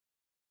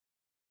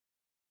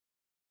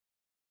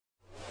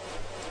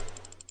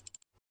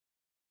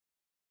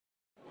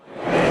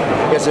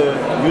as a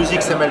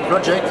UsiXML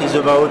project is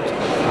about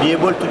be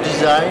able to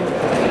design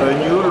a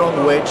new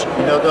language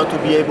in order to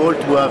be able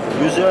to have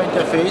user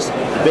interface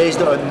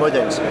based on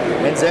models,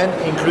 and then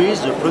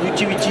increase the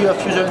productivity of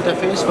user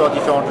interface for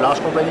different large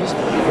companies,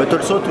 but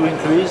also to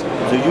increase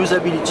the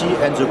usability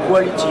and the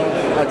quality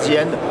at the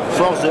end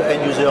for the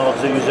end user of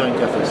the user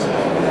interface.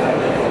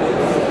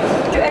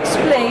 To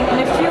explain in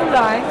a few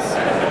lines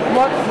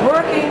what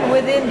working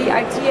within the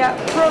ITEA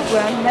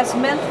program has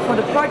meant for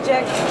the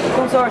project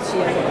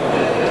consortium.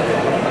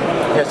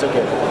 Yes,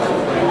 okay.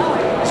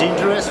 The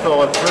interest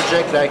for a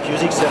project like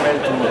UsiXML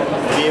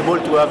to be able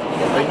to have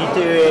an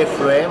ITEA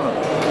frame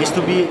is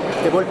to be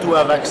able to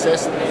have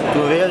access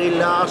to a very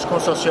large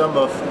consortium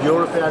of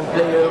European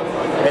players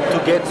and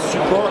to get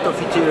support of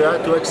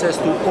ITEA to access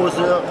to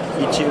other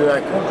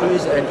ITEA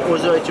countries and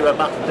other ITEA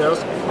partners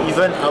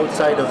even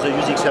outside of the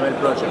UsiXML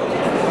project.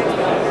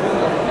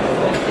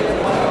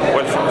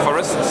 Well, for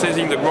us,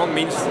 seizing the ground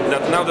means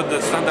that now that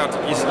the standard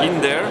is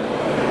in there,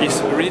 is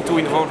really to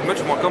involve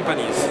much more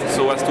companies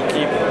so as to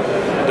keep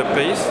the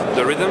pace,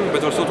 the rhythm,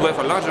 but also to have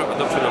a larger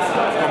adoption of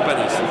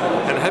companies.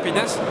 And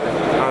happiness,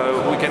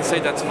 we can say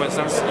that, for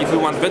instance, if we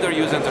want better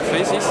user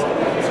interfaces,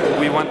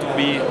 we want to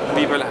be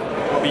people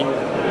being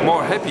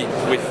more happy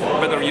with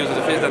better user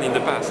interface than in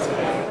the past.